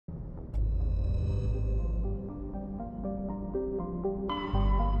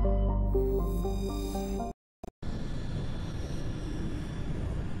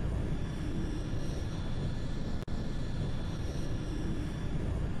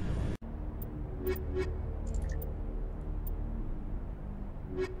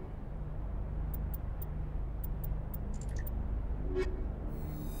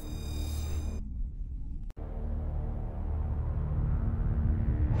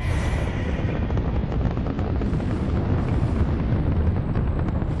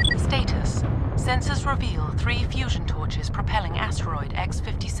Sensors reveal 3 fusion torches propelling Asteroid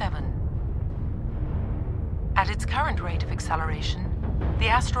X57. At its current rate of acceleration, the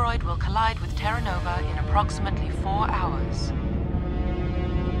asteroid will collide with Terra Nova in approximately 4 hours.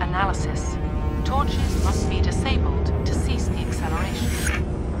 Analysis. Torches must be disabled to cease the acceleration.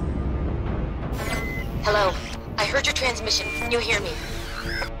 Hello. I heard your transmission. Can you hear me?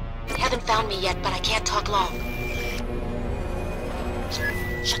 You haven't found me yet, but I can't talk long.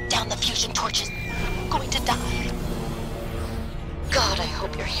 Shut down the fusion torches. I'm going to die. God, I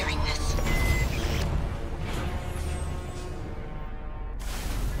hope you're hearing this.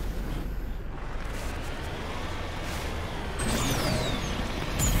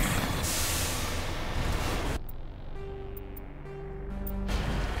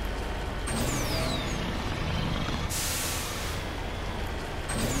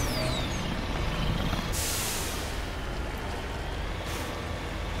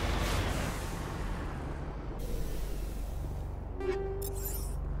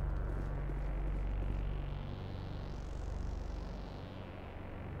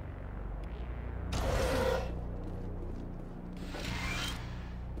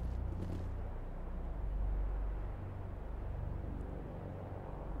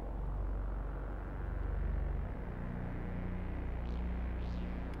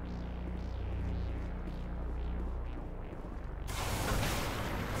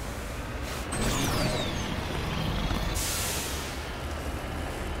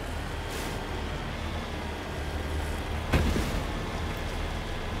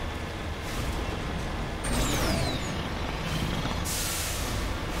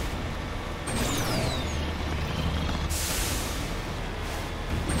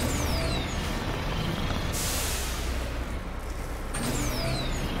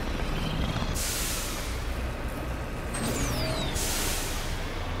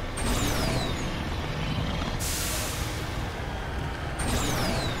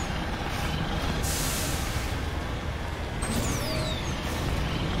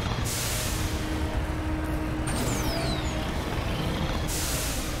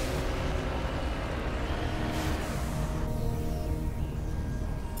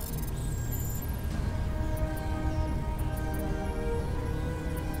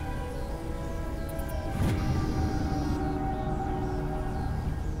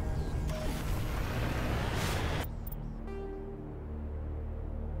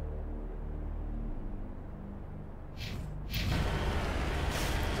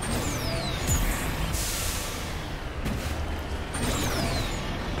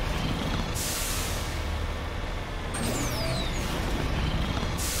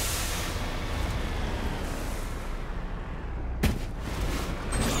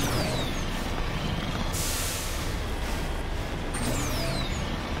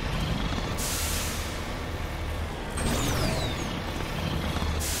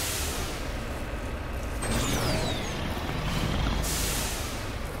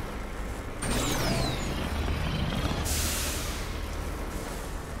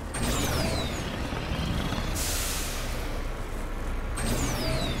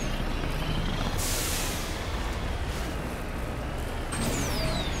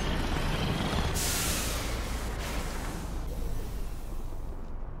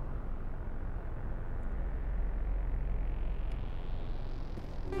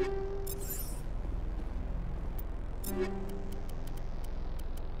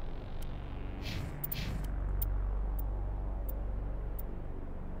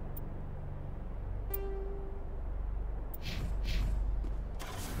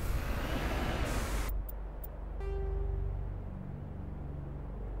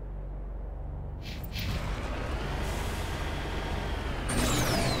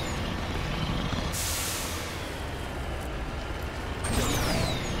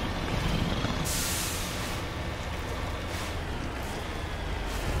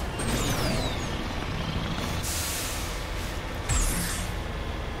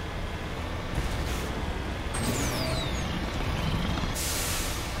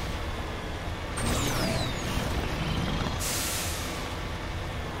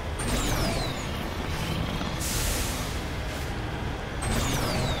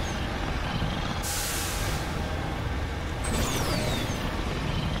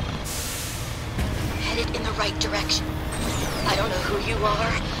 Right direction. I don't know who you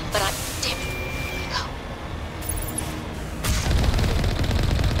are, but damn it.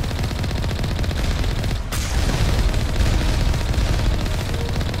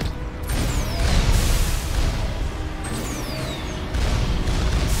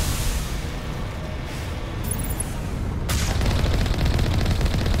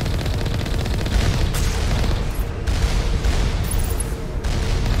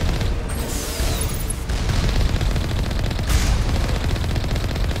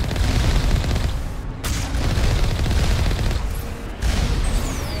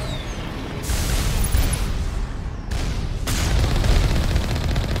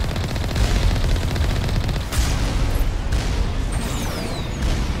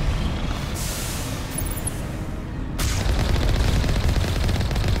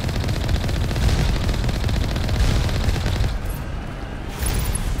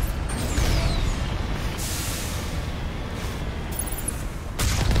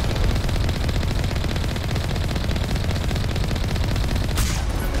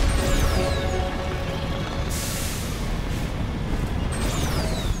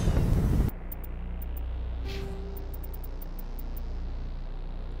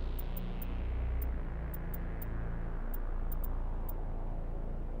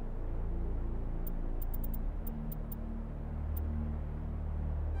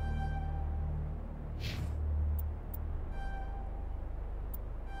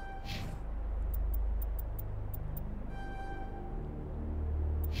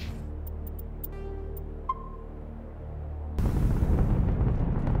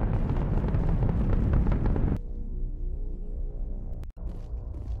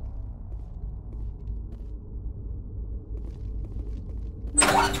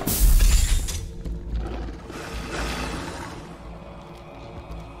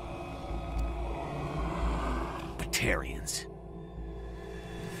 Batarians.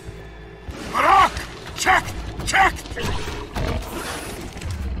 Barak! Check! Check!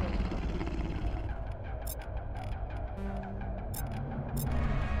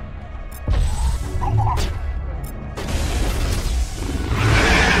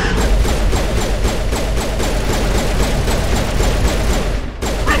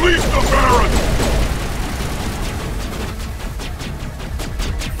 Release the Baron!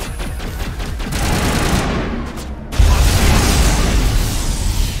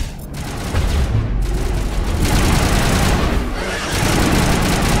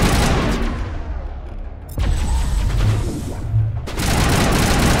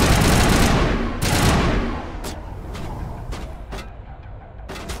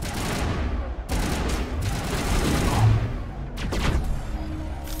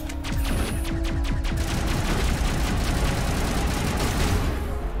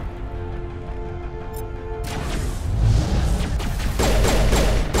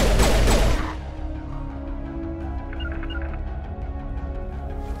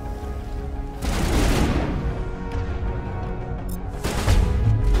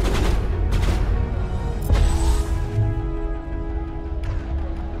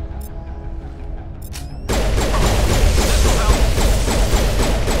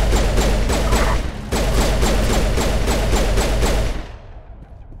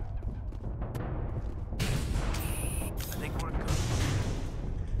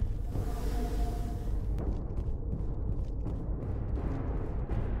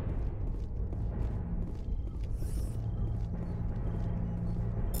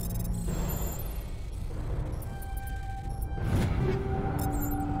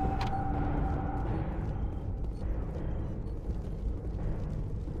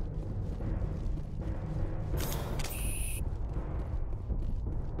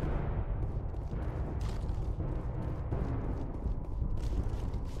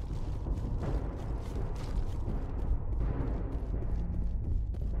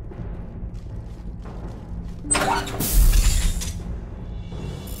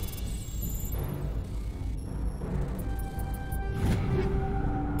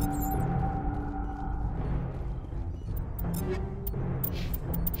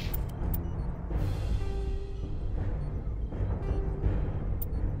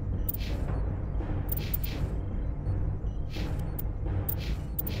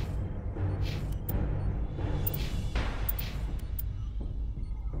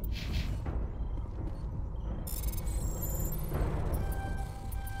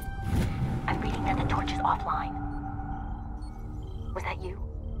 Offline. Was that you?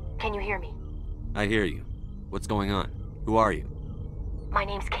 Can you hear me? I hear you. What's going on? Who are you? My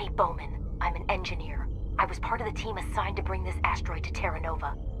name's Kate Bowman. I'm an engineer. I was part of the team assigned to bring this asteroid to Terra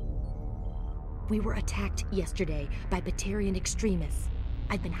Nova. We were attacked yesterday by Batarian extremists.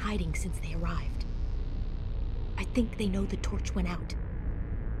 I've been hiding since they arrived. I think they know the torch went out.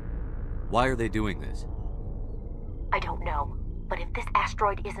 Why are they doing this? I don't know. But if this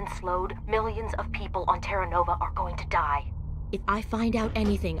asteroid isn't slowed, millions of people on Terra Nova are going to die. If I find out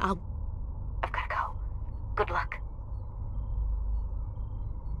anything, I've gotta go. Good luck.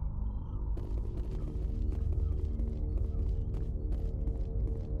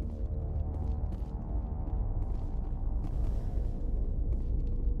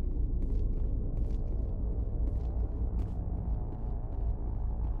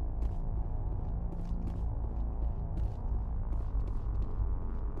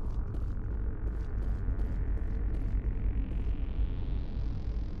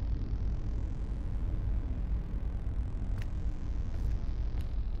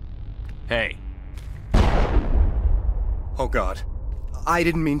 Hey. Oh God. I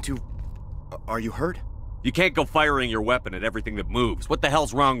didn't mean to... Are you hurt? You can't go firing your weapon at everything that moves. What the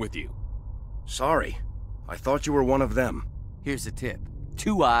hell's wrong with you? Sorry. I thought you were one of them. Here's a tip.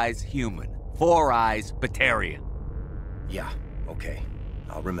 2 eyes, human. 4 eyes, Batarian. Yeah, okay.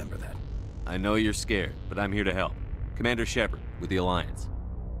 I'll remember that. I know you're scared, but I'm here to help. Commander Shepard, with the Alliance.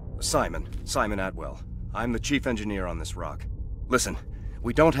 Simon Atwell. I'm the chief engineer on this rock. Listen,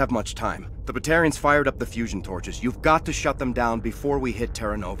 we don't have much time. The Batarians fired up the fusion torches. You've got to shut them down before we hit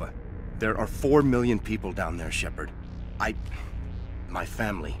Terra Nova. There are 4 million people down there, Shepard. My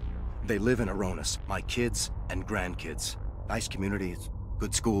family, they live in Aronis. My kids and grandkids. Nice communities,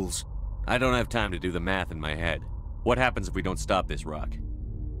 good schools. I don't have time to do the math in my head. What happens if we don't stop this rock?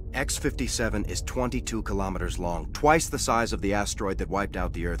 X57 is 22 kilometers long, twice the size of the asteroid that wiped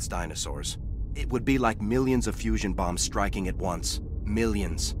out the Earth's dinosaurs. It would be like millions of fusion bombs striking at once.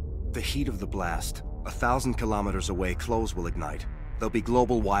 Millions. The heat of the blast. 1,000 kilometers away, clothes will ignite. There'll be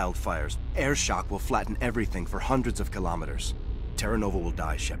global wildfires. Air shock will flatten everything for hundreds of kilometers. Terra Nova will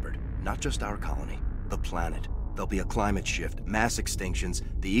die, Shepard. Not just our colony. The planet. There'll be a climate shift, mass extinctions.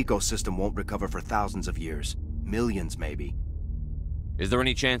 The ecosystem won't recover for thousands of years. Millions, maybe. Is there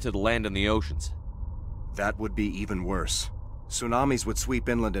any chance it'll land in the oceans? That would be even worse. Tsunamis would sweep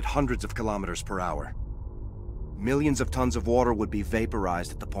inland at hundreds of kilometers per hour. Millions of tons of water would be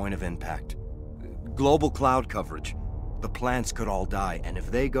vaporized at the point of impact. Global cloud coverage. The plants could all die, and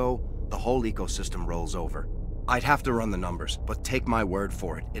if they go, the whole ecosystem rolls over. I'd have to run the numbers, but take my word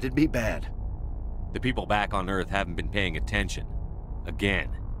for it, it'd be bad. The people back on Earth haven't been paying attention. Again,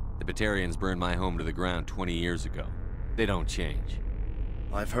 the Batarians burned my home to the ground 20 years ago. They don't change.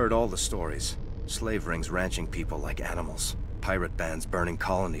 I've heard all the stories. Slave rings ranching people like animals. Pirate bands burning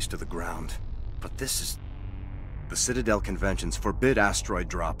colonies to the ground. But this is... The Citadel conventions forbid asteroid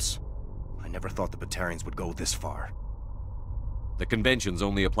drops. I never thought the Batarians would go this far. The conventions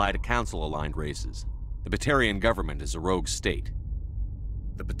only apply to Council-aligned races. The Batarian government is a rogue state.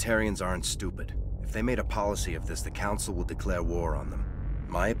 The Batarians aren't stupid. If they made a policy of this, the Council will declare war on them.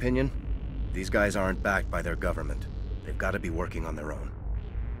 My opinion? These guys aren't backed by their government. They've got to be working on their own.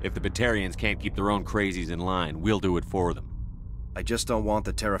 If the Batarians can't keep their own crazies in line, we'll do it for them. I just don't want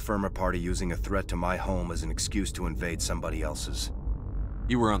the Terra Firma Party using a threat to my home as an excuse to invade somebody else's.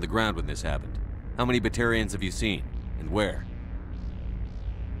 You were on the ground when this happened. How many Batarians have you seen? And where?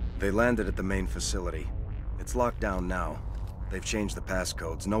 They landed at the main facility. It's locked down now. They've changed the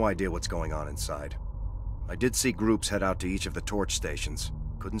passcodes, no idea what's going on inside. I did see groups head out to each of the torch stations.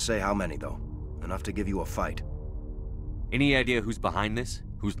 Couldn't say how many, though. Enough to give you a fight. Any idea who's behind this?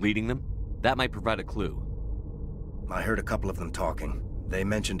 Who's leading them? That might provide a clue. I heard a couple of them talking. They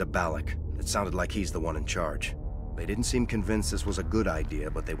mentioned a Balak. It sounded like he's the one in charge. They didn't seem convinced this was a good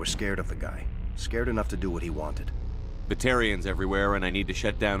idea, but they were scared of the guy. Scared enough to do what he wanted. Batarians everywhere, and I need to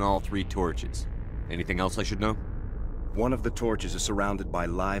shut down all 3 torches. Anything else I should know? One of the torches is surrounded by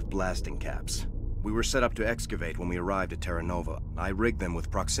live blasting caps. We were set up to excavate when we arrived at Terra Nova. I rigged them with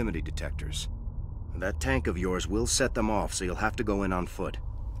proximity detectors. That tank of yours will set them off, so you'll have to go in on foot.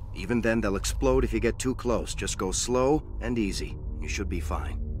 Even then, they'll explode if you get too close. Just go slow and easy. You should be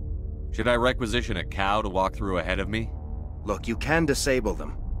fine. Should I requisition a cow to walk through ahead of me? Look, you can disable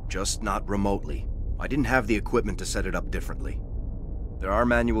them, just not remotely. I didn't have the equipment to set it up differently. There are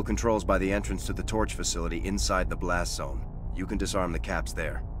manual controls by the entrance to the torch facility inside the blast zone. You can disarm the caps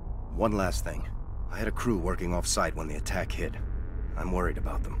there. One last thing. I had a crew working off-site when the attack hit. I'm worried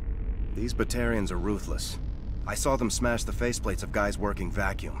about them. These Batarians are ruthless. I saw them smash the faceplates of guys working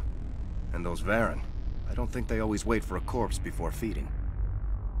vacuum. And those Varen, I don't think they always wait for a corpse before feeding.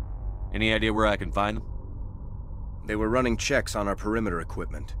 Any idea where I can find them? They were running checks on our perimeter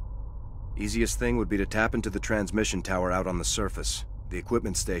equipment. Easiest thing would be to tap into the transmission tower out on the surface. The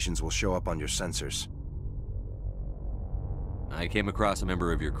equipment stations will show up on your sensors. I came across a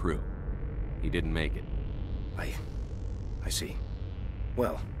member of your crew. He didn't make it. I see.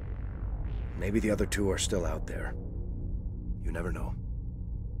 Well, maybe the other 2 are still out there. You never know.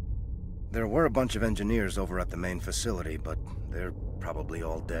 There were a bunch of engineers over at the main facility, but they're probably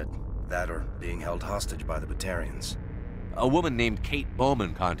all dead. That or being held hostage by the Batarians. A woman named Kate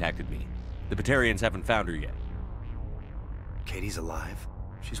Bowman contacted me. The Batarians haven't found her yet. Katie's alive?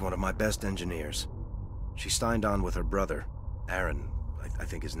 She's one of my best engineers. She signed on with her brother, Aaron, I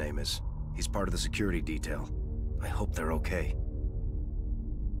think his name is. He's part of the security detail. I hope they're okay.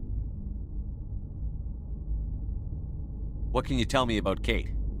 What can you tell me about Kate?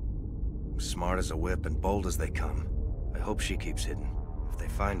 Smart as a whip and bold as they come. I hope she keeps hidden. If they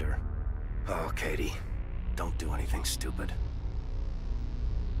find her... Oh, Katie. Don't do anything stupid.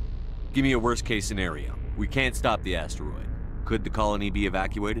 Give me a worst-case scenario. We can't stop the asteroid. Could the colony be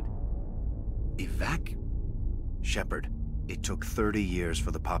evacuated? Shepard, it took 30 years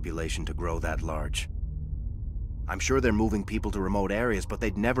for the population to grow that large. I'm sure they're moving people to remote areas, but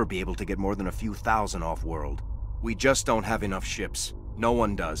they'd never be able to get more than a few thousand off-world. We just don't have enough ships. No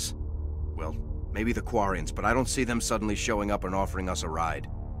one does. Well, maybe the Quarians, but I don't see them suddenly showing up and offering us a ride.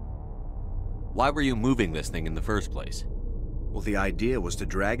 Why were you moving this thing in the first place? Well, the idea was to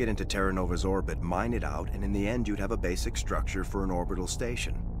drag it into Terra Nova's orbit, mine it out, and in the end you'd have a basic structure for an orbital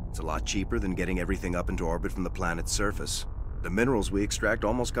station. It's a lot cheaper than getting everything up into orbit from the planet's surface. The minerals we extract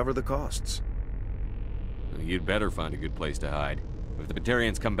almost cover the costs. You'd better find a good place to hide. If the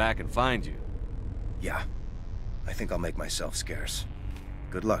Batarians come back and find you... Yeah. I think I'll make myself scarce.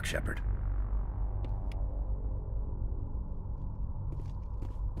 Good luck, Shepard.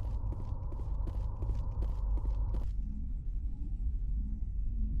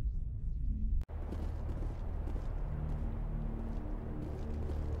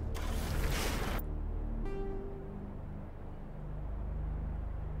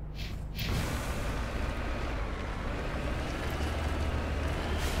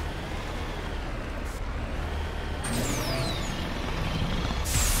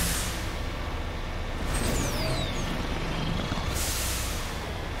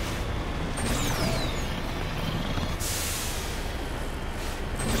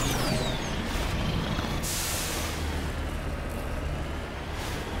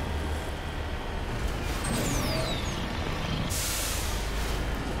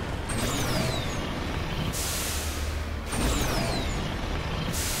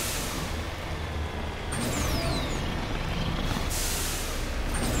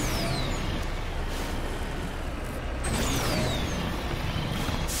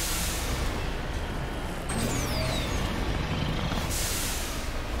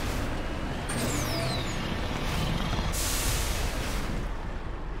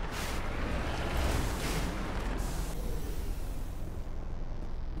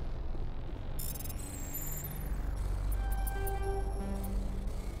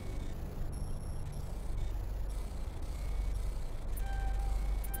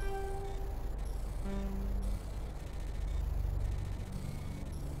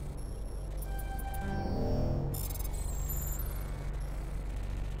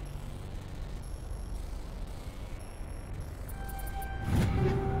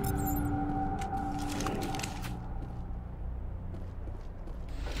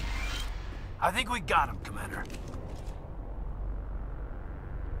 I think we got him, Commander.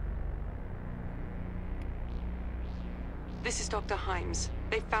 This is Dr. Himes.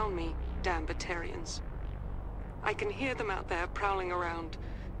 They found me, damn Batarians. I can hear them out there prowling around,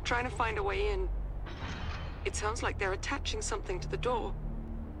 trying to find a way in. It sounds like they're attaching something to the door.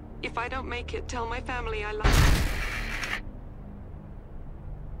 If I don't make it, tell my family I love them.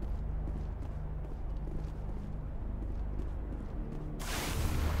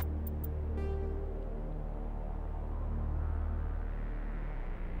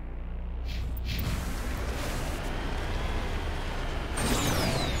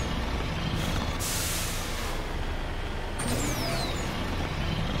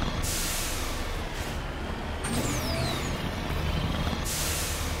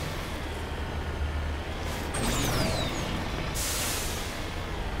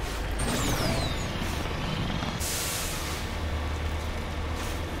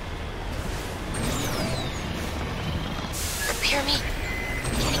 Hear me?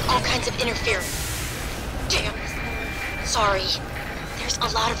 Getting all kinds of interference. Damn. Sorry. There's a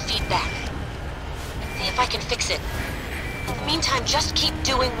lot of feedback. See if I can fix it. In the meantime, just keep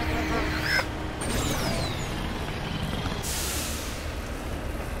doing what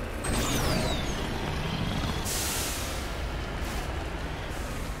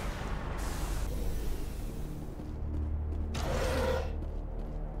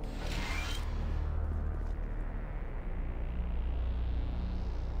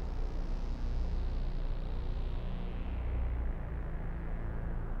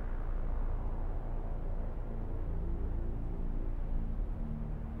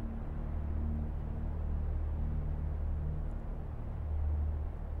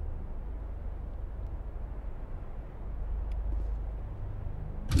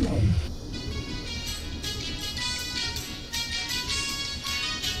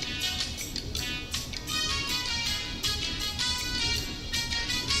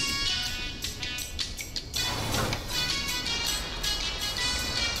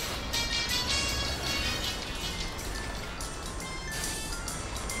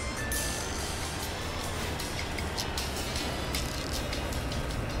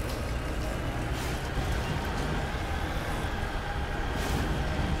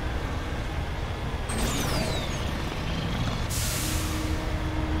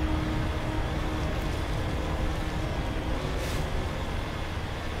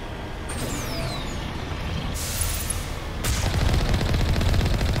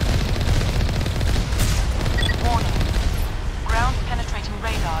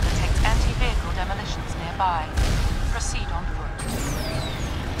Proceed on foot.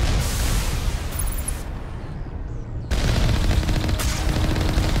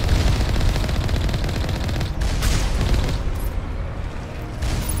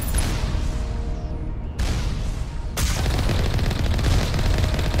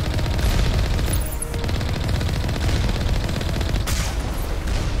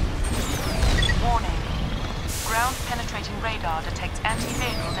 Warning. Ground-penetrating radar detects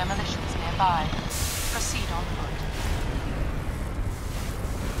anti-vehicle demolitions nearby. Proceed on foot.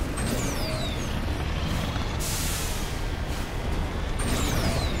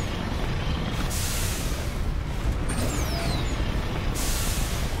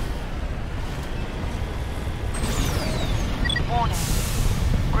 Warning.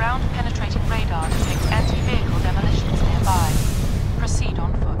 Ground-penetrating radar detects anti-vehicle demolitions nearby. Proceed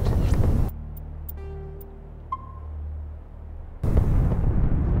on foot.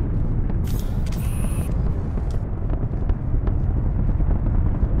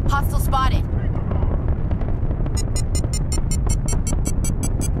 Hostile spotted.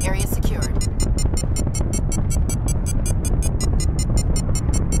 Area secured.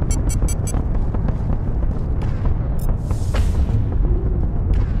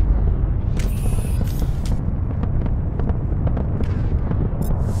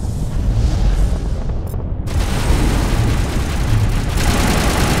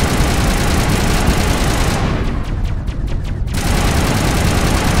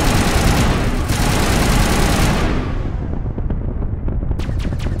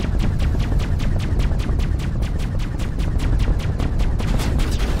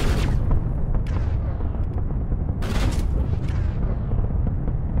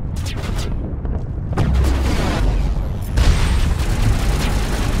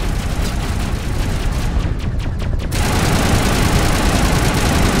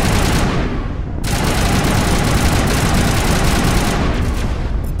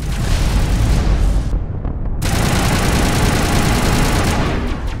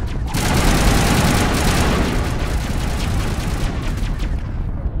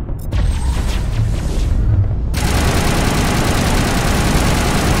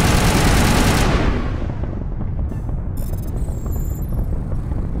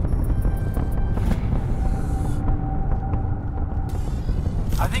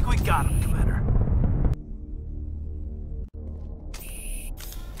 think we got him, Commander.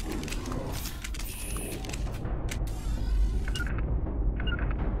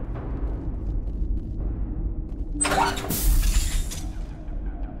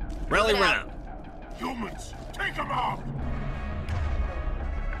 Rally round. Humans, take them out!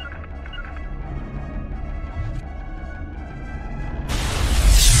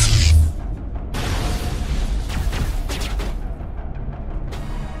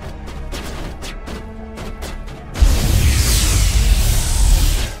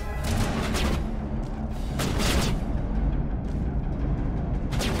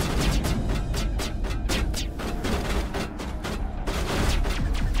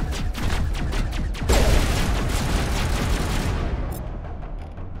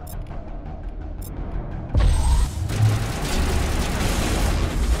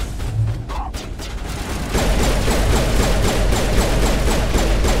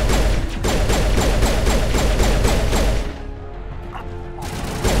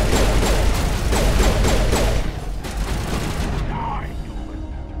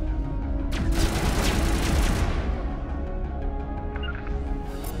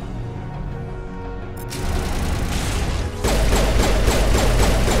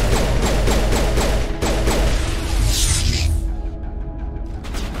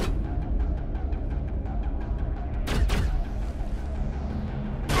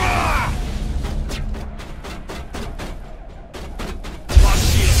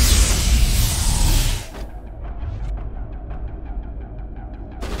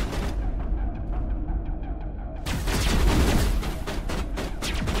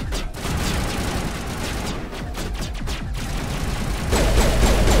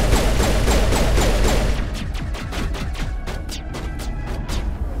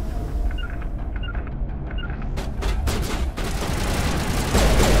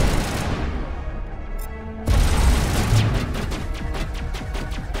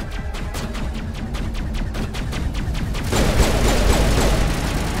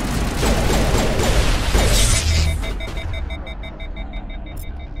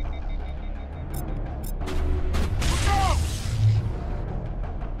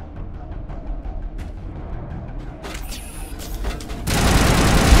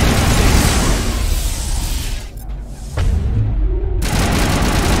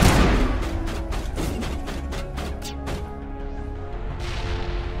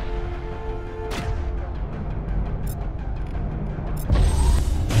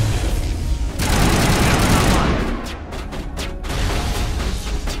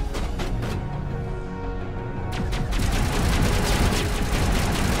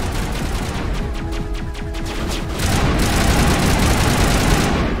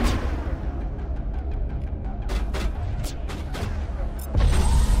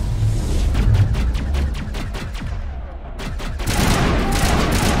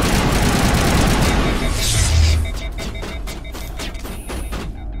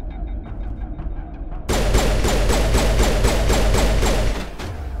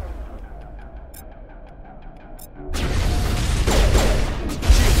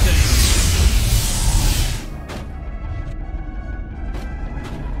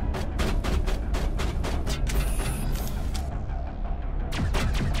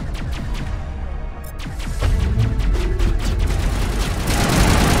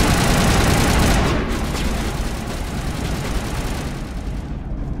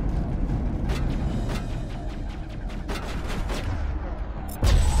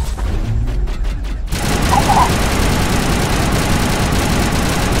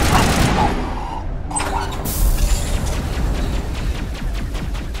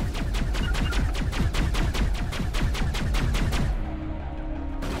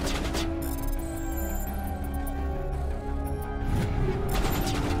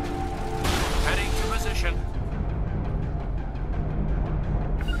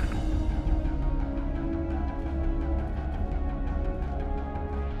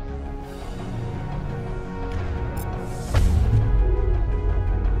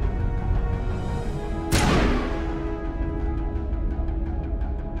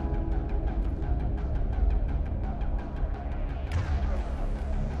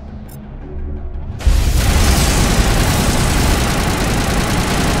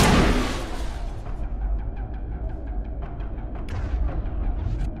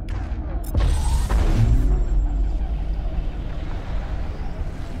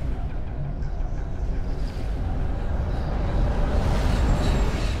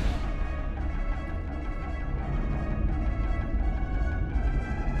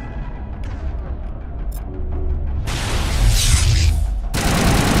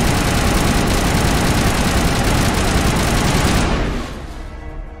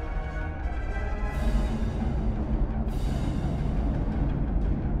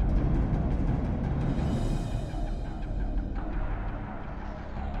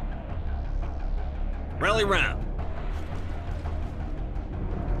 Rally round.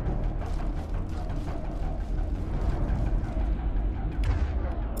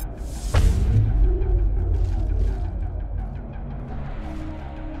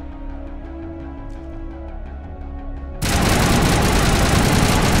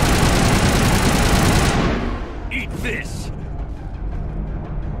 Eat this!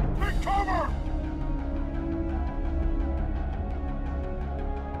 Take cover!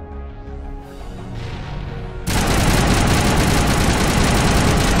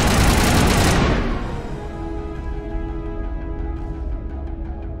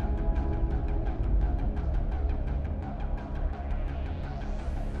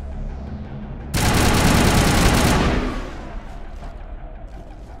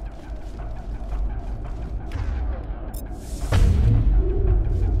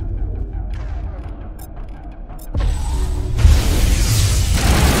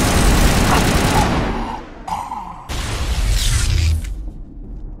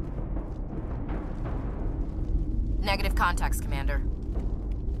 Negative contacts, Commander.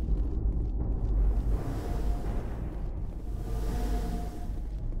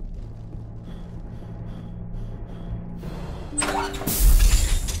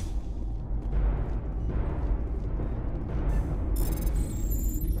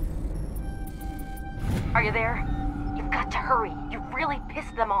 Are you there? You've got to hurry. You've really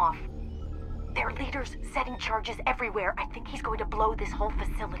pissed them off. Their leader's setting charges everywhere. I think he's going to blow this whole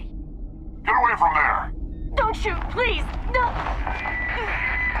facility. Get away from there! Don't shoot, please! No!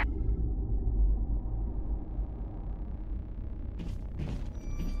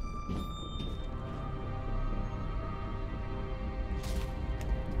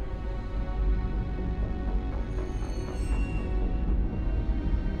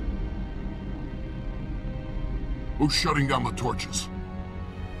 Who's shutting down the torches?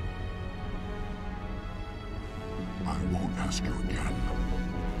 I won't ask you again.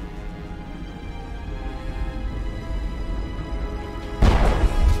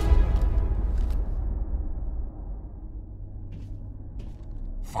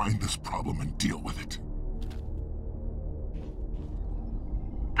 Find this problem and deal with it.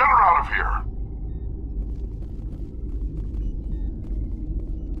 Get her out of here!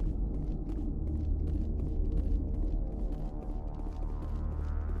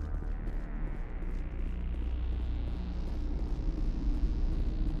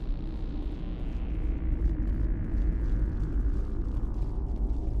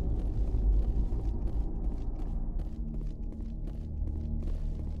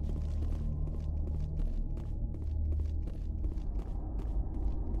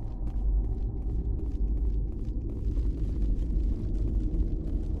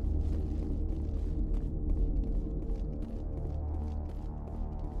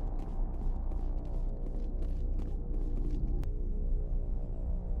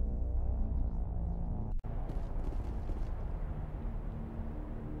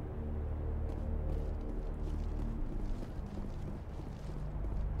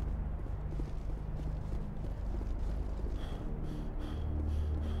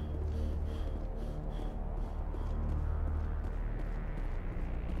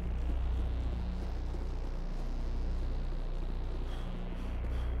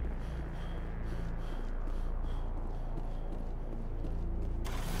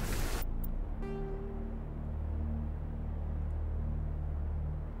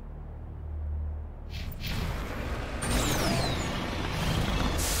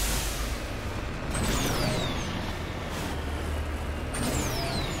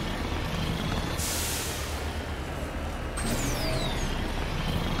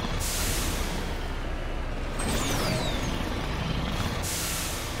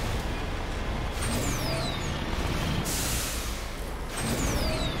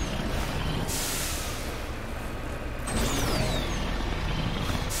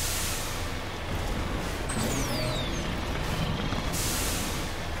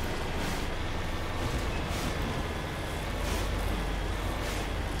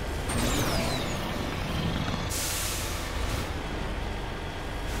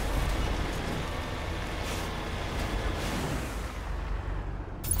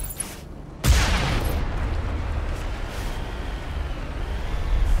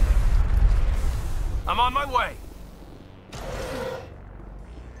 I'm on my way.